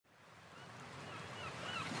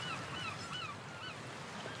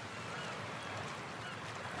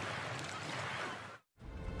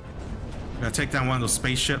Gotta take down one of those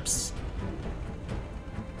spaceships.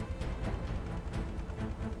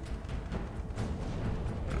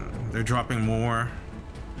 They're dropping more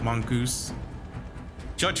mongoose.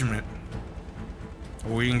 Judgment.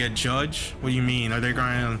 Are we gonna get judge? What do you mean? Are they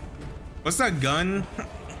gonna... What's that gun?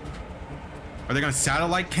 Are they gonna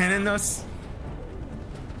satellite cannon us?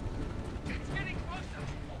 It's getting closer.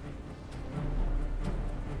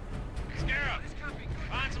 Scarab,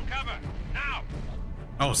 find some cover now.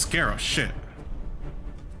 Oh, Scarab, shit.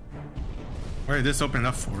 Where did this open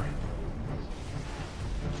up for?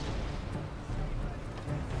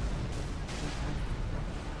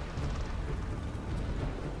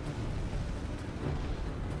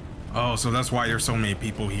 Oh, so that's why there's so many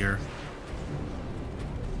people here.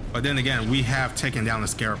 But then again, we have taken down the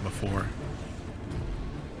Scarab before.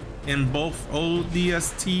 In both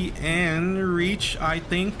ODST and Reach, I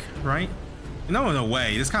think, right? No, in a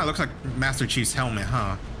way. This kind of looks like Master Chief's helmet,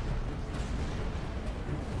 huh?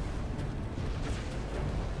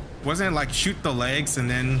 Wasn't it like shoot the legs and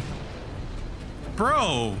then...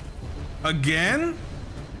 Bro! Again?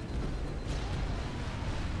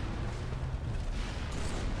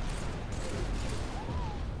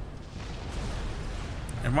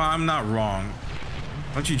 And while I'm not wrong,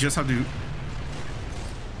 don't you just have to,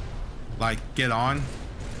 like, get on?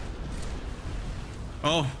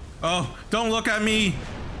 Oh, oh, don't look at me!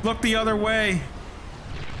 Look the other way!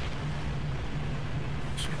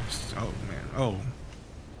 Oh, man, oh.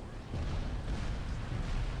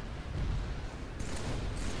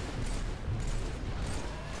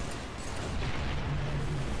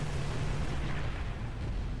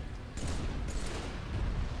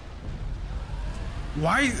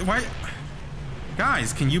 Why?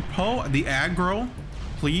 Guys, can you pull the aggro,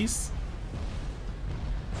 please?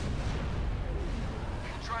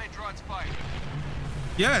 Try and draw its fire.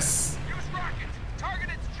 Yes! Use rockets. Target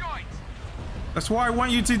its joints. That's what I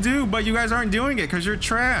want you to do, but you guys aren't doing it because you're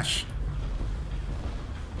trash.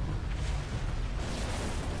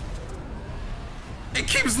 It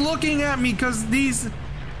keeps looking at me because these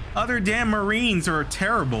other damn Marines are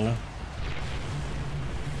terrible.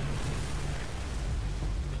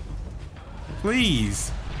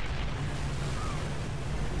 Please.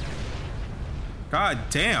 God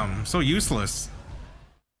damn, so useless.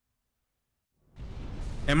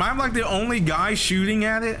 Am I like the only guy shooting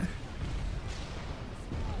at it?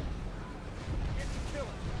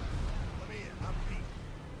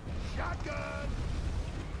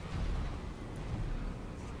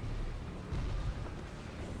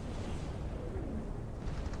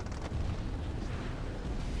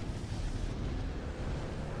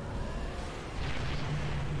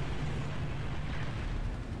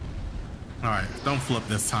 Alright, don't flip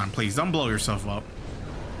this time, please. Don't blow yourself up.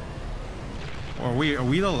 Or are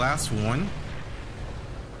we the last one?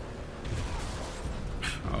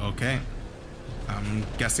 Okay. I'm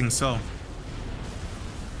guessing so.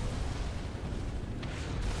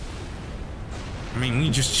 I mean, we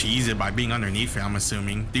just cheese it by being underneath it, I'm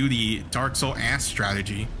assuming. Do the Dark Soul ass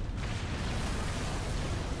strategy.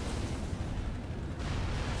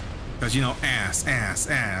 Because, you know,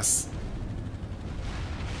 ass.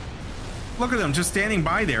 Look at them just standing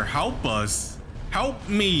by there. Help us. Help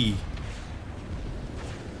me.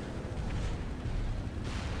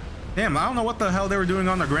 Damn, I don't know what the hell they were doing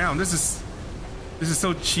on the ground. This is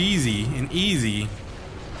so cheesy and easy.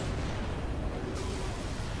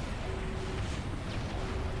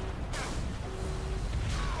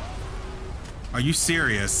 Are you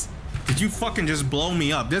serious? Did you fucking just blow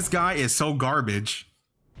me up? This guy is so garbage.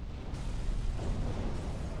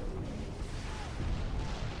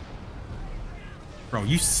 Bro,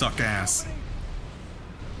 you suck ass.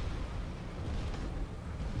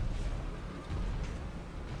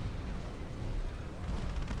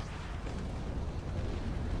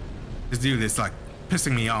 This dude is like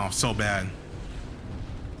pissing me off so bad.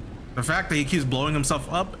 The fact that he keeps blowing himself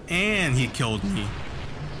up and he killed me.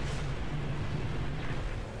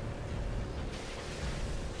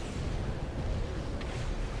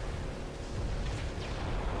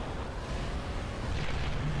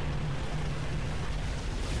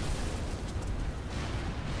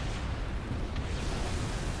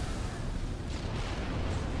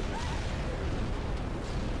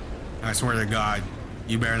 I swear to God,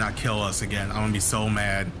 you better not kill us again. I'm gonna be so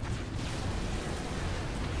mad.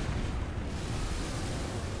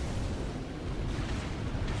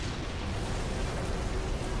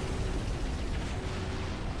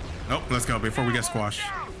 Nope, let's go before we get squashed.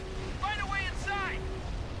 Find a way inside.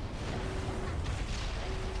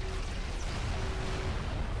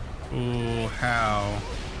 Ooh, how?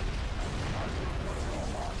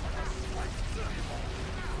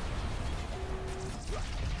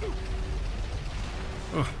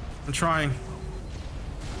 I'm trying.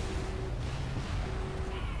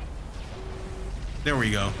 There we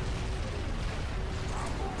go.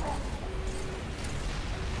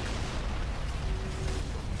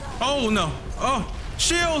 Oh no! Oh,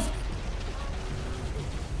 shield!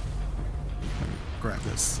 Grab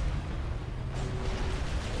this.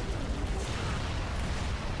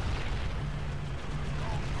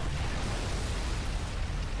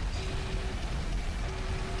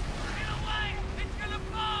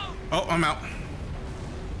 Oh, I'm out.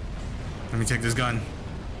 Let me take this gun.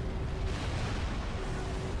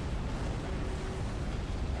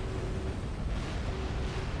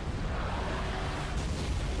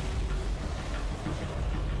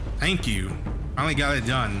 Thank you. Finally got it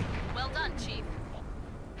done. Well done, Chief.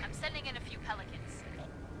 I'm sending in a few pelicans.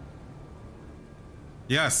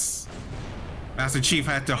 Yes. Master Chief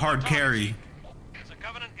had to hard carry. There's a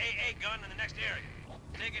Covenant AA gun in the next area.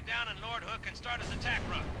 Take it down and Lord Hook can start his attack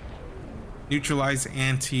run. Neutralize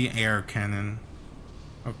anti-air cannon.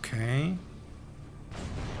 Okay.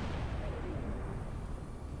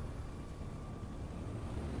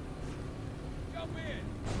 Jump in.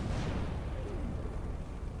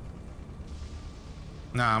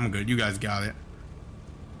 Nah, I'm good. You guys got it.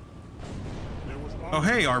 Oh,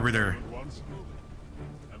 hey, Arbiter.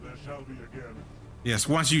 And there shall be again. Yes,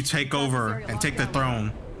 once you take over and take the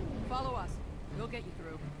throne. Follow us. We'll get you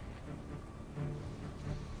through.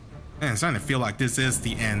 Man, it's starting to feel like this is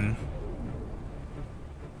the end.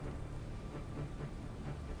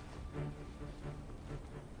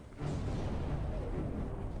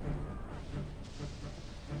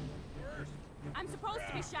 I'm supposed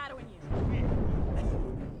to be shadowing you.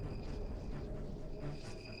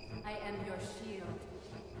 I am your shield.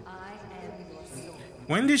 I am your sword.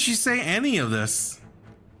 When did she say any of this?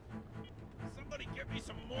 Somebody give me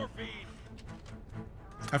some morphine.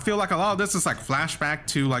 I feel like a lot of this is like flashback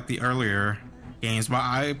to like the earlier games, but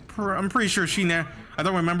I'm pretty sure I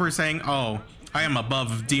don't remember saying, "Oh, I am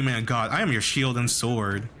above demon and god. I am your shield and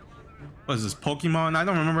sword." What is this, Pokemon? I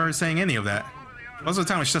don't remember her saying any of that. Most of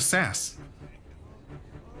the time, it's just sass.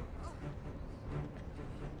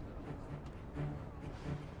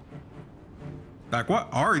 Like, what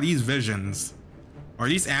are these visions? Are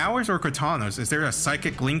these ours or Cortana's? Is there a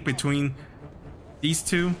psychic link between these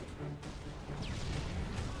two?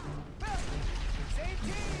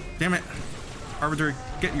 Damn it. Arbiter,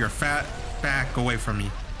 get your fat back away from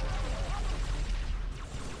me.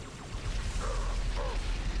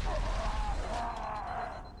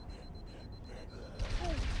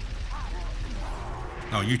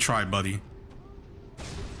 Oh, you try, buddy.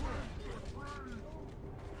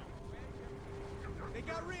 They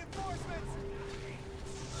got reinforcements.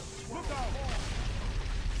 Look out.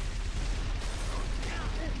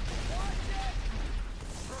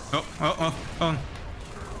 Oh.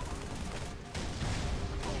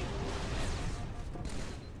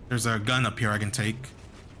 There's a gun up here I can take.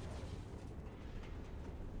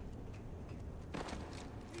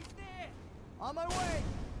 He's there. On my way.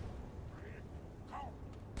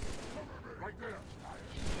 Right there.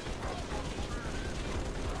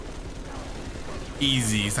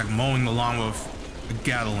 Easy. It's like mowing the lawn with a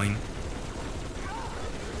Gatling.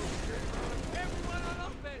 Everyone on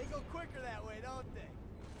up there. They go quicker that way, don't they?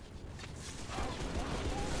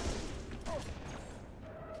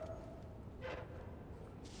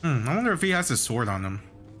 I wonder if he has a sword on him.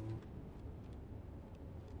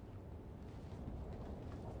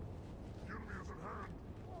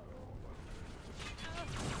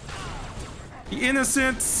 The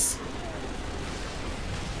innocents.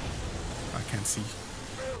 I can't see.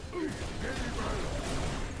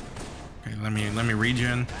 Okay, let me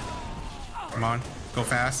regen. Come on, go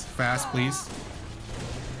fast, please.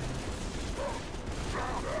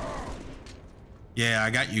 Yeah, I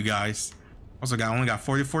got you guys. Also only got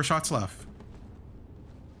 44 shots left.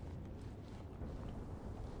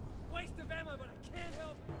 Waste of ammo, but I can't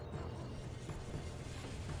help.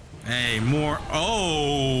 Hey, more.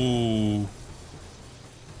 Oh.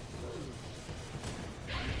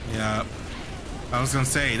 Yeah. I was gonna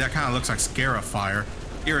say that kind of looks like Scarab fire.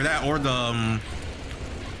 Either that or the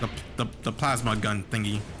plasma gun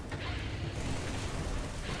thingy.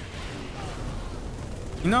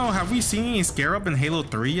 You know, have we seen any Scarab in Halo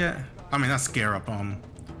 3 yet? I mean, not Scarab.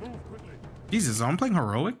 Jesus, I'm playing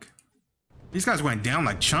heroic. These guys went down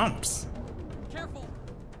like chumps. Careful.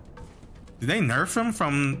 Did they nerf him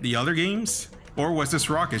from the other games, or was this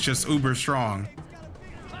rocket just uber strong?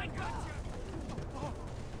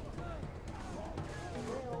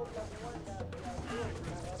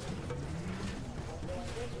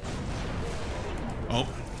 Oh.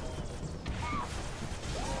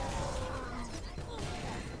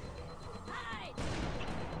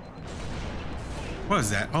 What is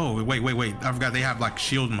that? Oh, wait. I forgot they have like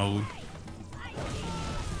shield mode.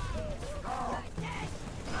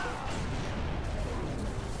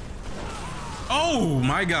 Oh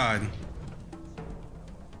my god.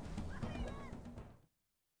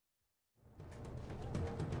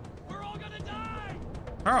 We're all gonna die.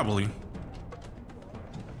 Probably.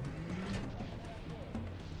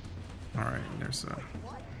 All right, there's a...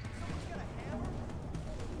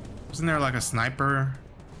 Isn't there like a sniper?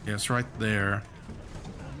 Yeah, it's right there.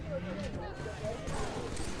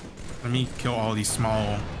 Let me kill all these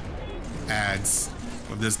small ads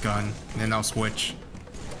with this gun, and then I'll switch.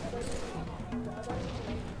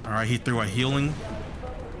 All right, he threw a healing.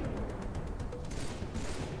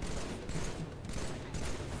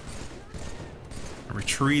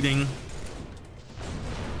 Retreating.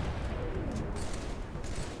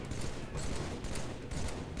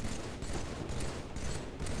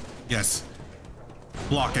 Yes.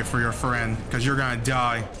 Block it for your friend, because you're gonna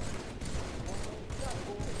die.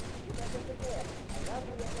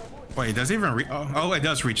 Wait, does it even reach? Oh, it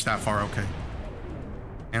does reach that far. Okay.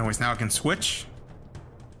 Anyways, now I can switch.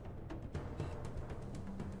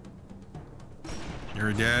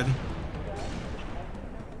 You're dead.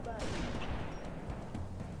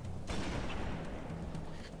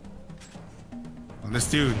 Oh, this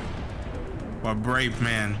dude. What a brave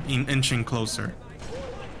man, inching closer.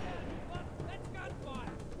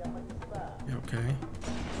 You okay?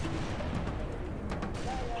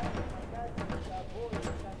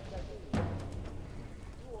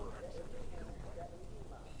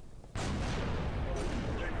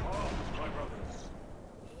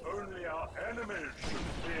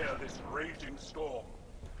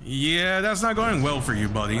 Yeah, that's not going well for you,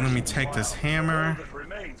 buddy. Let me take this hammer. That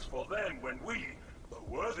remains for then when we, the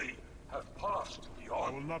worthy, have passed beyond. I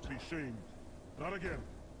will not be shamed. Not again.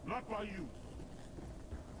 Not by you.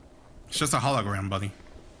 It's just a hologram, buddy.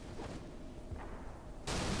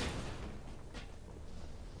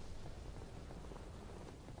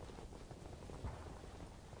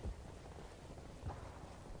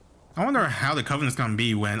 I wonder how the Covenant's gonna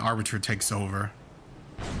be when Arbiter takes over.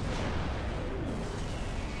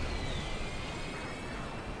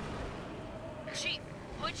 Chief,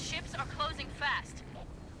 Hood's ships are closing fast.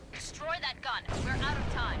 Destroy that gun. We're out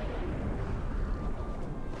of time.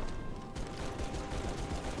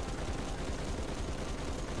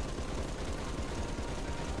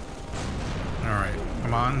 All right,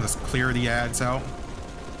 come on, let's clear the ads out.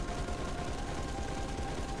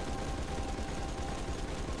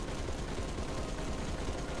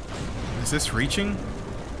 Is this reaching?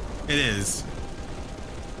 It is.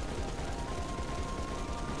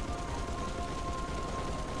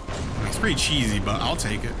 It's pretty cheesy, but I'll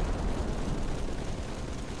take it.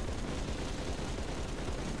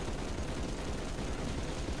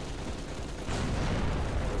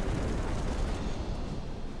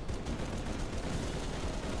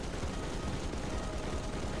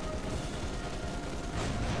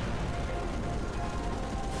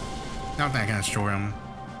 I don't think I can destroy him.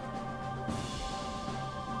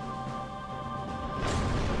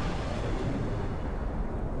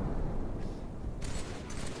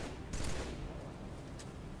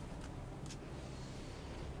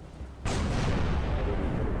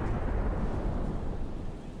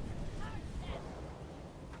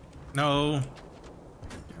 No.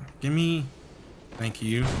 Give me. Thank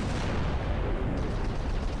you.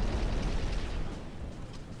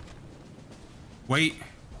 Wait.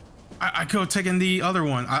 I could have taken the other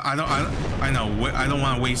one. I know. I don't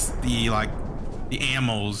want to waste the the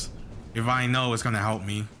ammos if I know it's gonna help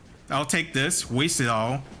me. I'll take this, waste it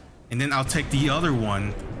all, and then I'll take the other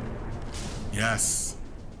one. Yes.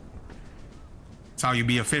 That's how you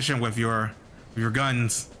be efficient with your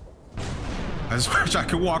guns. I just wish I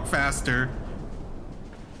could walk faster.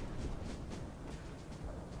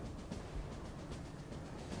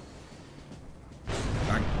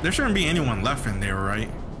 There shouldn't be anyone left in there, right?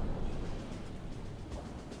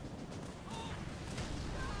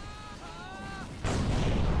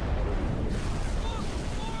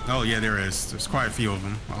 Oh yeah, there is. There's quite a few of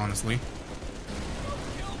them, honestly.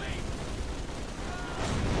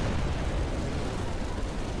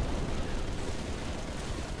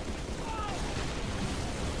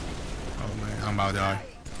 Oh man, I'm about to die.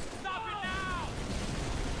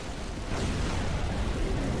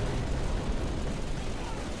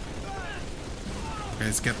 Okay,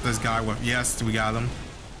 let's get this guy with... Yes, we got him.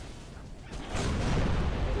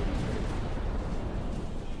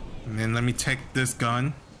 And then let me take this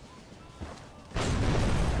gun.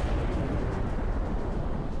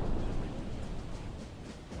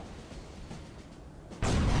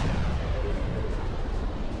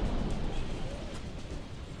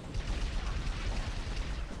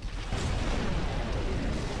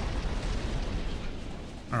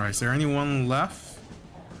 Alright, is there anyone left?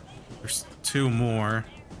 There's 2 more.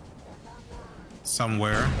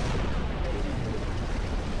 Somewhere.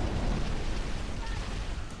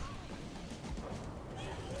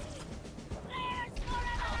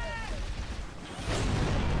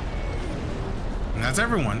 And that's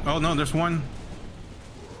everyone. Oh no, there's one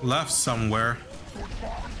left somewhere.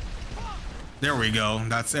 There we go.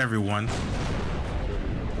 That's everyone.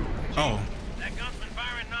 Oh. That gun's been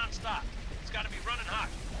firing non-stop. It's got to be running hot.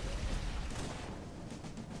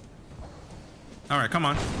 All right, come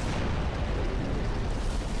on.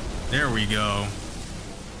 There we go.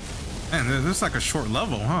 Man, this is like a short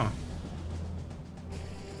level, huh?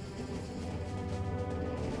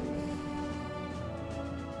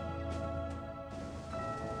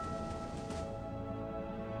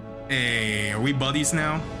 Hey, are we buddies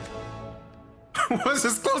now? What's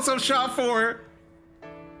this close-up shot for?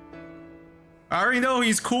 I already know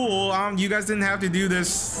he's cool. You guys didn't have to do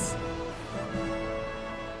this.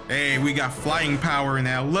 Hey, we got flying power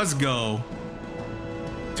now. Let's go.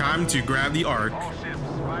 Time to grab the Ark. All ships,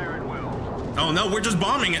 fire at will. Oh no, we're just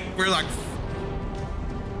bombing it. We're like...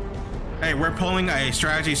 Hey, we're pulling a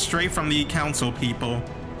strategy straight from the council people.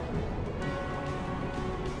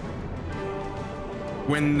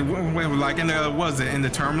 When like in the, what was it, in the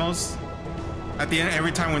terminals? At the end,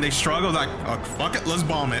 every time when they struggle, like, oh, fuck it, let's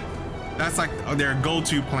bomb it. That's like their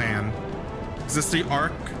go-to plan. Is this the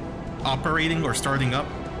Ark operating or starting up?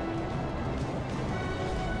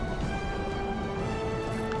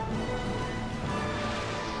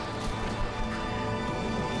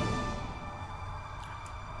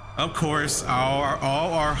 Of course, all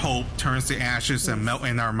our hope turns to ashes and melt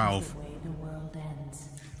in our mouth.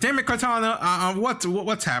 Damn it, Cortana!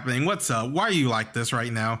 What's happening? What's up? Why are you like this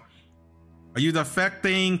right now? Are you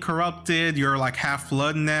defecting, corrupted? You're like half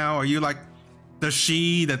blood now? Are you like the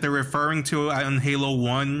she that they're referring to in Halo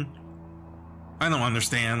 1? I don't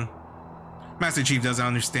understand. Master Chief doesn't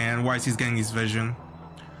understand why he's getting his vision.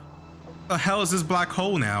 The hell is this black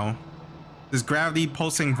hole now? This gravity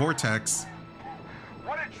pulsing vortex.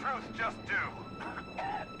 What did Truth just do?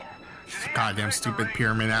 Goddamn stupid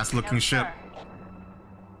pyramid ass looking ship.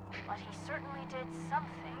 But he certainly did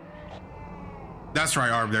something. That's right,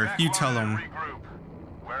 Arbiter. You tell him. Regroup.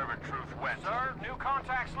 Wherever Truth went. Sir, new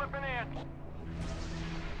contact slipping in.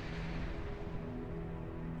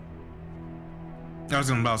 I was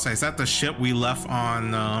about to say, is that the ship we left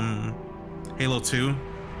on Halo 2?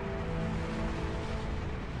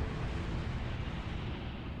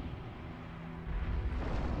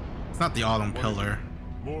 It's not the Autumn Pillar.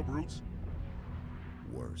 More brutes?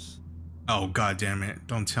 Worse. Oh, god damn it.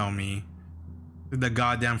 Don't tell me. The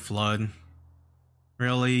goddamn flood.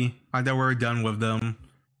 Really? I thought we were done with them.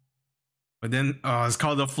 But then, oh, it's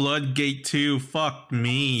called the Floodgate 2. Fuck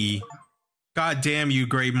me. God damn you,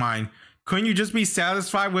 Great Mind. Couldn't you just be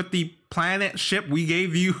satisfied with the planet ship we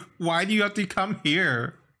gave you? Why do you have to come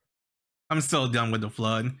here? I'm still done with the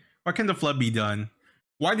Flood. Why can't the Flood be done?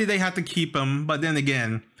 Why did they have to keep him? But then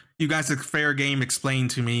again, you guys at Fair Game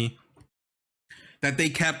explained to me that they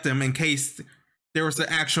kept him in case there was an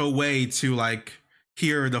actual way to like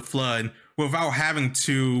hear the Flood without having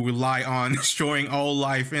to rely on destroying all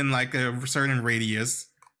life in like a certain radius.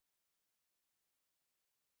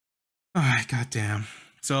 Alright, goddamn.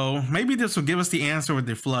 So maybe this will give us the answer with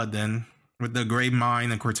the Flood then, with the Great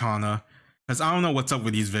Mind and Cortana. Because I don't know what's up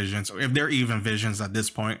with these visions, or if they're even visions at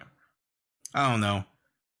this point. I don't know.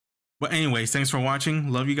 But anyways, thanks for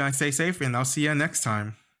watching. Love you guys, stay safe, and I'll see you next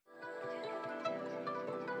time.